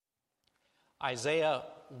Isaiah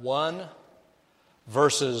 1,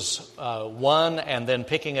 verses 1, and then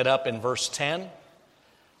picking it up in verse 10.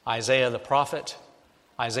 Isaiah the prophet,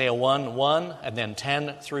 Isaiah 1, and then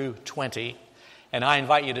 10 through 20. And I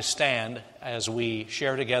invite you to stand as we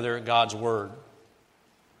share together God's Word.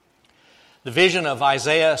 The vision of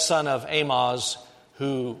Isaiah, son of Amoz,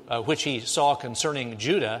 which he saw concerning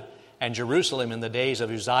Judah and Jerusalem in the days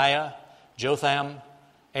of Uzziah, Jotham,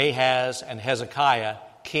 Ahaz, and Hezekiah,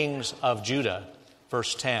 kings of Judah.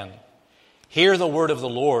 Verse 10. Hear the word of the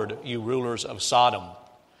Lord, you rulers of Sodom.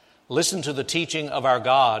 Listen to the teaching of our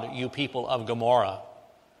God, you people of Gomorrah.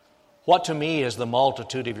 What to me is the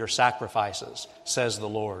multitude of your sacrifices, says the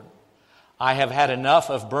Lord. I have had enough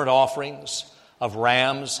of burnt offerings, of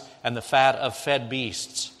rams, and the fat of fed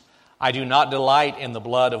beasts. I do not delight in the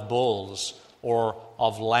blood of bulls, or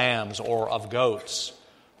of lambs, or of goats.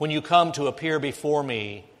 When you come to appear before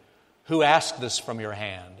me, who asked this from your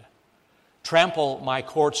hand? Trample my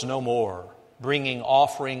courts no more. Bringing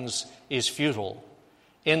offerings is futile.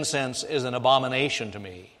 Incense is an abomination to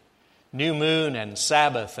me. New moon and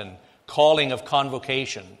Sabbath and calling of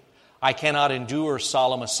convocation. I cannot endure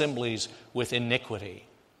solemn assemblies with iniquity.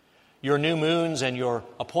 Your new moons and your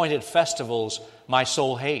appointed festivals my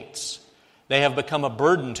soul hates. They have become a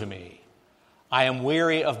burden to me. I am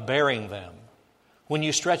weary of bearing them. When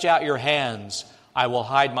you stretch out your hands, I will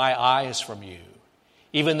hide my eyes from you.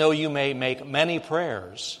 Even though you may make many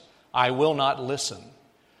prayers, I will not listen.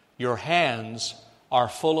 Your hands are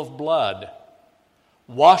full of blood.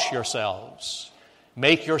 Wash yourselves.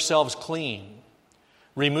 Make yourselves clean.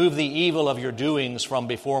 Remove the evil of your doings from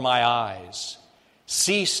before my eyes.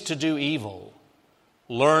 Cease to do evil.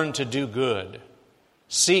 Learn to do good.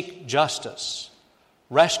 Seek justice.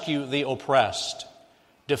 Rescue the oppressed.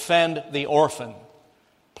 Defend the orphan.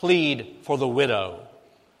 Plead for the widow.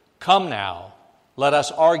 Come now, let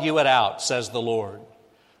us argue it out, says the Lord.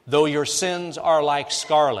 Though your sins are like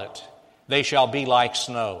scarlet, they shall be like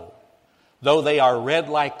snow. Though they are red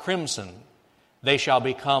like crimson, they shall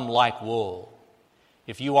become like wool.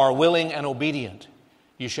 If you are willing and obedient,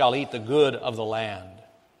 you shall eat the good of the land.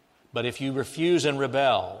 But if you refuse and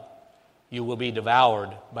rebel, you will be devoured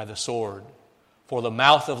by the sword. For the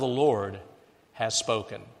mouth of the Lord has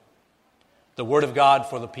spoken. The word of God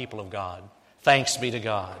for the people of God. Thanks be to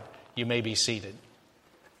God. You may be seated.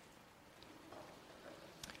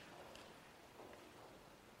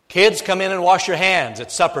 Kids, come in and wash your hands.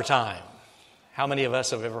 It's supper time. How many of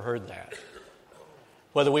us have ever heard that?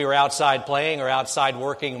 Whether we were outside playing or outside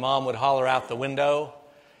working, Mom would holler out the window,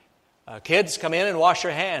 kids, come in and wash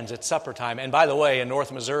your hands. It's supper time. And by the way, in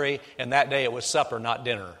North Missouri, in that day it was supper, not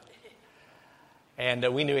dinner.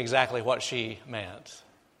 And we knew exactly what she meant.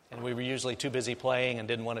 And we were usually too busy playing and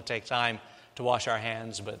didn't want to take time to wash our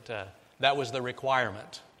hands, but that was the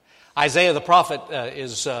requirement. Isaiah the prophet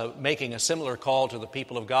is making a similar call to the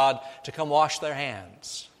people of God to come wash their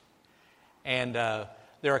hands. And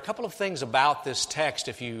there are a couple of things about this text,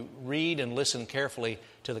 if you read and listen carefully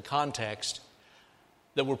to the context,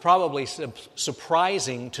 that were probably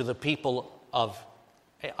surprising to the people of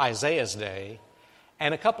Isaiah's day,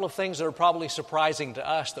 and a couple of things that are probably surprising to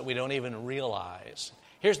us that we don't even realize.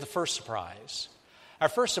 Here's the first surprise. Our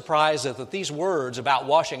first surprise is that these words about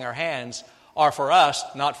washing our hands are for us,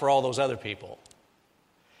 not for all those other people.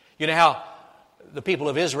 You know how the people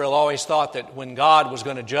of Israel always thought that when God was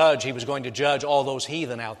going to judge, He was going to judge all those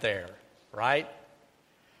heathen out there, right?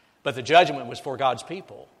 But the judgment was for God's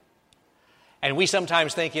people. And we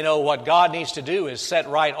sometimes think, what God needs to do is set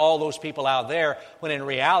right all those people out there, when in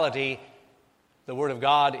reality, the Word of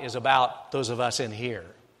God is about those of us in here.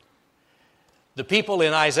 The people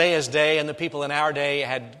in Isaiah's day and the people in our day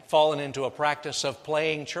had fallen into a practice of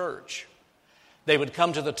playing church. They would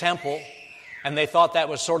come to the temple, and they thought that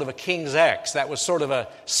was sort of a king's X. That was sort of a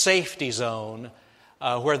safety zone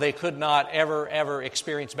where they could not ever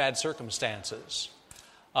experience bad circumstances.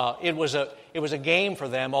 It was a game for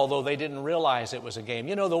them, although they didn't realize it was a game.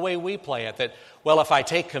 The way we play it, that, if I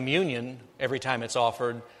take communion every time it's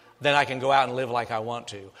offered, then I can go out and live like I want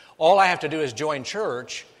to. All I have to do is join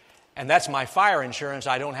church, and that's my fire insurance.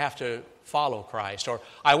 I don't have to follow Christ. Or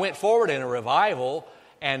I went forward in a revival,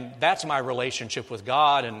 and that's my relationship with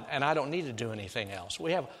God, and I don't need to do anything else.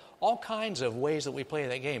 We have all kinds of ways that we play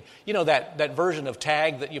that game. That version of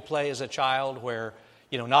tag that you play as a child where,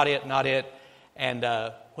 not it,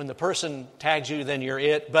 and when the person tags you, then you're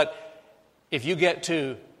it. But if you get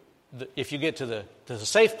to the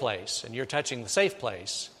safe place, and you're touching the safe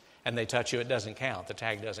place, and they touch you, it doesn't count. The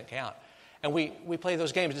tag doesn't count. And we play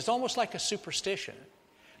those games. It's almost like a superstition.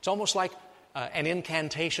 It's almost like an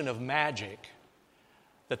incantation of magic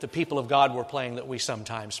that the people of God were playing that we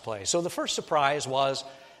sometimes play. So the first surprise was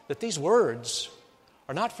that these words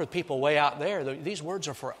are not for people way out there. These words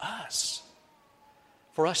are for us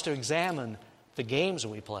to examine the games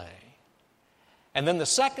we play. And then the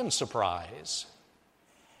second surprise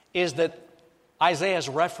is that Isaiah's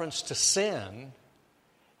reference to sin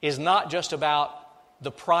is not just about the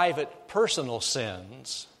private, personal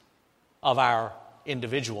sins of our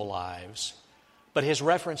individual lives, but his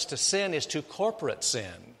reference to sin is to corporate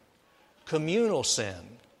sin, communal sin,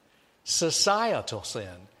 societal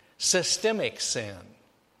sin, systemic sin.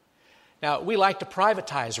 Now, we like to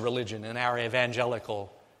privatize religion in our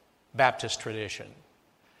evangelical Baptist tradition.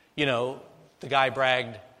 You know, the guy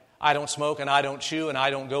bragged, I don't smoke and I don't chew and I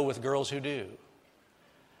don't go with girls who do.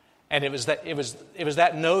 And it was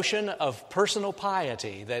that notion of personal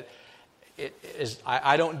piety that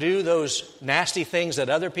I don't do those nasty things that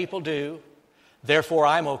other people do, therefore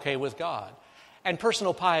I'm okay with God. And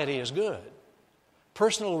personal piety is good.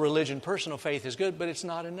 Personal religion, personal faith is good, but it's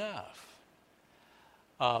not enough.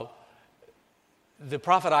 The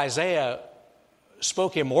prophet Isaiah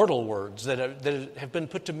spoke immortal words that have been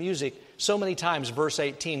put to music so many times. Verse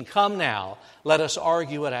 18, come now, let us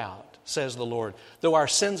argue it out, says the Lord. Though our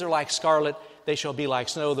sins are like scarlet, they shall be like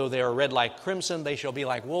snow. Though they are red like crimson, they shall be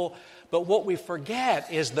like wool. But what we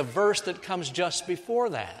forget is the verse that comes just before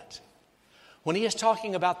that. When he is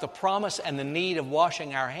talking about the promise and the need of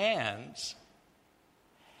washing our hands,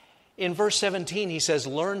 in verse 17 he says,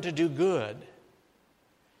 learn to do good,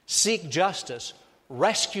 seek justice,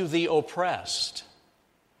 rescue the oppressed.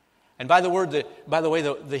 And by the way,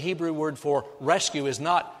 the Hebrew word for rescue is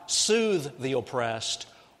not soothe the oppressed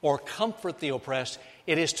or comfort the oppressed.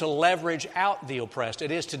 It is to leverage out the oppressed.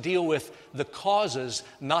 It is to deal with the causes,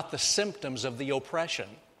 not the symptoms of the oppression.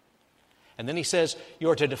 And then he says, you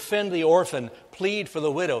are to defend the orphan, plead for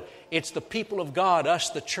the widow. It's the people of God, us,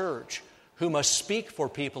 the church, who must speak for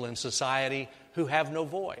people in society who have no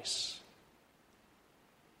voice.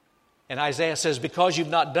 And Isaiah says, because you've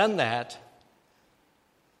not done that,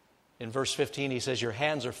 in verse 15 he says, your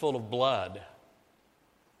hands are full of blood.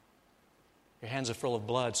 Your hands are full of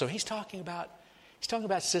blood. So he's talking about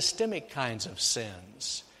systemic kinds of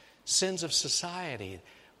sins, sins of society.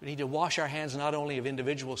 We need to wash our hands not only of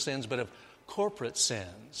individual sins, but of corporate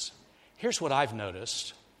sins. Here's what I've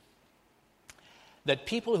noticed, that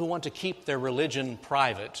people who want to keep their religion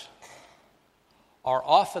private are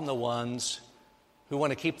often the ones who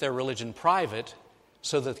want to keep their religion private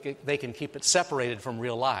so that they can keep it separated from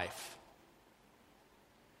real life.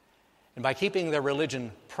 And by keeping their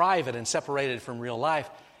religion private and separated from real life,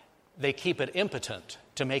 they keep it impotent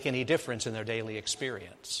to make any difference in their daily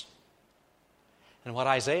experience. And what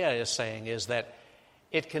Isaiah is saying is that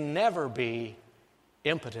it can never be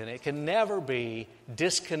impotent. It can never be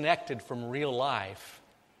disconnected from real life.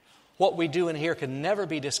 What we do in here can never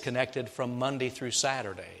be disconnected from Monday through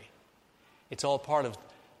Saturday. It's all part of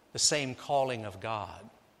the same calling of God.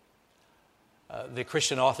 The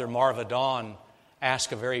Christian author Marva Dawn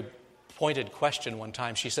asked a very pointed question one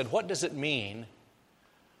time. She said, what does it mean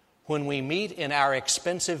when we meet in our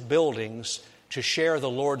expensive buildings to share the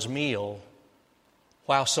Lord's meal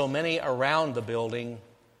while so many around the building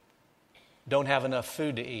don't have enough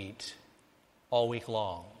food to eat all week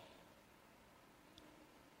long?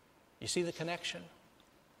 You see the connection?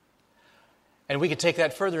 And we could take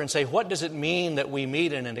that further and say, what does it mean that we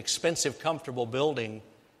meet in an expensive, comfortable building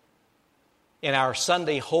in our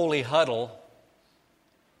Sunday holy huddle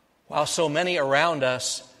while so many around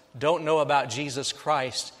us don't know about Jesus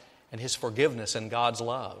Christ and His forgiveness and God's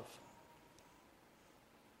love?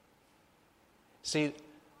 See,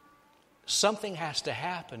 something has to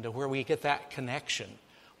happen to where we get that connection.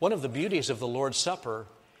 One of the beauties of the Lord's Supper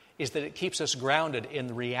is that it keeps us grounded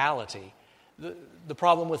in reality. The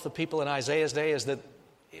problem with the people in Isaiah's day is that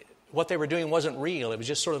what they were doing wasn't real. It was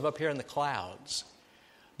just sort of up here in the clouds.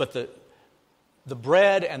 But the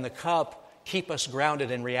bread and the cup keep us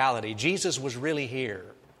grounded in reality. Jesus was really here.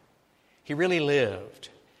 He really lived.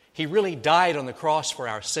 He really died on the cross for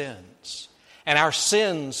our sins. And our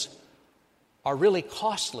sins are really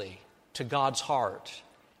costly to God's heart.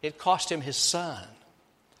 It cost Him His Son.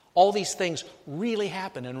 All these things really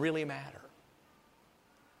happen and really matter.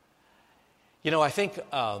 You know, I think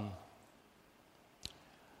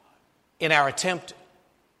in our attempt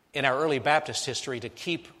in our early Baptist history to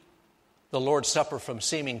keep the Lord's Supper from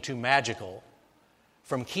seeming too magical,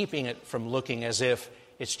 from keeping it from looking as if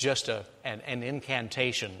it's just an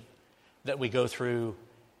incantation that we go through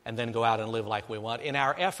and then go out and live like we want. In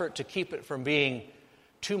our effort to keep it from being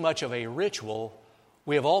too much of a ritual,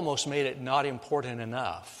 we have almost made it not important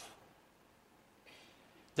enough.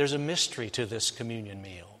 There's a mystery to this communion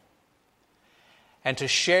meal. And to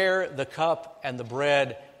share the cup and the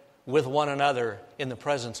bread with one another in the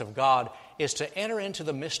presence of God is to enter into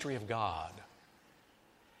the mystery of God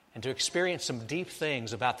and to experience some deep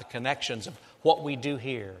things about the connections of what we do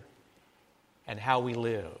here and how we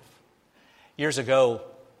live. Years ago,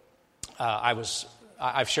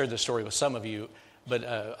 I've shared this story with some of you, but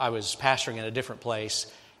I was pastoring in a different place,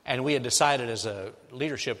 and we had decided as a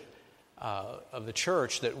leadership of the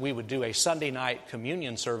church that we would do a Sunday night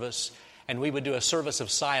communion service, and we would do a service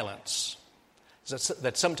of silence,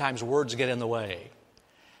 that sometimes words get in the way.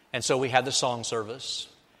 And so we had the song service,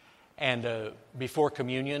 and before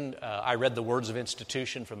communion, I read the words of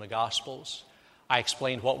institution from the Gospels. I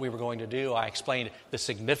explained what we were going to do. I explained the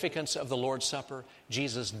significance of the Lord's Supper,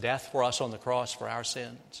 Jesus' death for us on the cross for our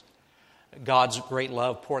sins, God's great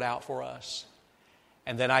love poured out for us.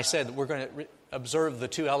 And then I said, we're going to observe the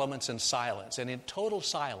two elements in silence. And in total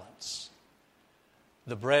silence,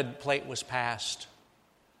 the bread plate was passed.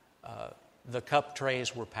 The cup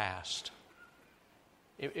trays were passed.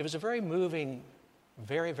 It was a very moving,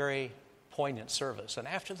 very, very poignant service. And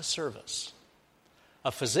after the service,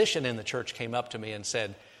 a physician in the church came up to me and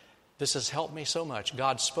said, "This has helped me so much.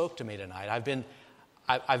 God spoke to me tonight.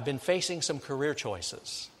 I've been facing some career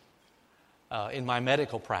choices in my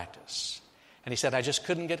medical practice." And he said, "I just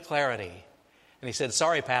couldn't get clarity." And he said,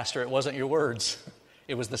 "Sorry, Pastor, it wasn't your words.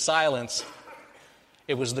 It was the silence.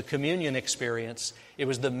 It was the communion experience. It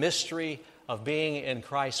was the mystery of being in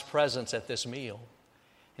Christ's presence at this meal."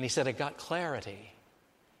 And he said, "I got clarity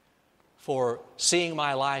for seeing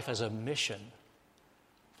my life as a mission,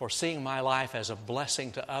 for seeing my life as a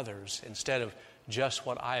blessing to others instead of just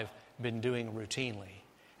what I've been doing routinely."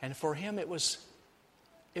 And for him, it was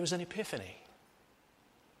an epiphany.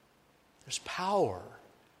 There's power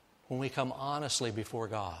when we come honestly before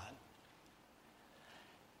God.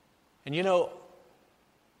 And you know,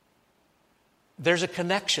 there's a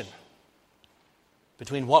connection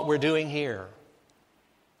between what we're doing here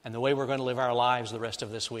and the way we're going to live our lives the rest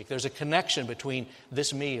of this week. There's a connection between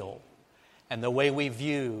this meal and the way we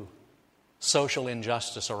view social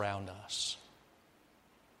injustice around us.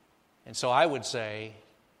 And so I would say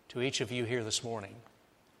to each of you here this morning,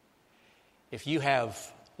 if you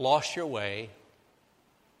have lost your way,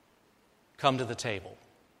 come to the table.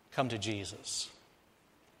 Come to Jesus.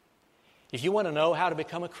 If you want to know how to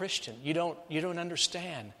become a Christian, you don't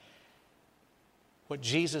understand what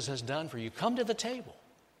Jesus has done for you, come to the table.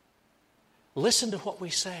 Listen to what we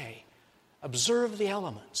say. Observe the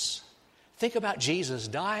elements. Think about Jesus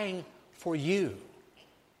dying for you,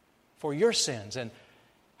 for your sins, and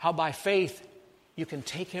how by faith you can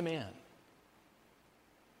take him in.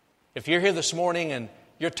 If you're here this morning and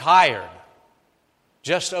you're tired,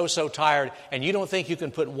 just oh so tired, and you don't think you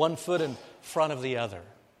can put one foot in front of the other,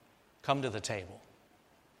 come to the table.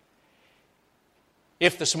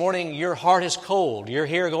 If this morning your heart is cold, you're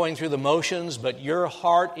here going through the motions, but your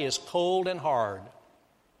heart is cold and hard,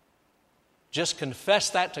 just confess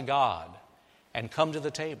that to God and come to the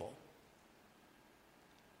table.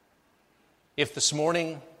 If this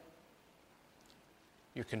morning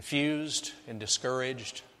you're confused and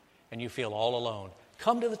discouraged and you feel all alone,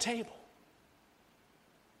 come to the table.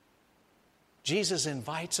 Jesus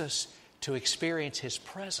invites us to experience his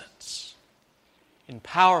presence in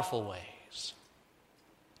powerful ways.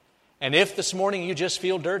 And if this morning you just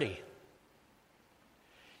feel dirty,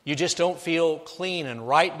 you just don't feel clean and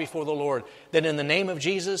right before the Lord, then in the name of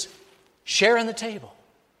Jesus, share in the table.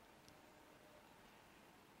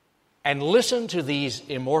 And listen to these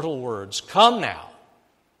immortal words. Come now,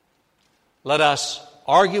 let us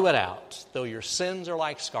argue it out. Though your sins are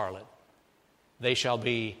like scarlet, they shall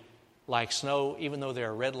be like snow. Even though they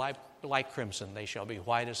are red like crimson, they shall be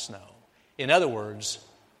white as snow. In other words,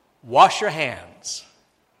 wash your hands.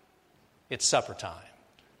 It's supper time.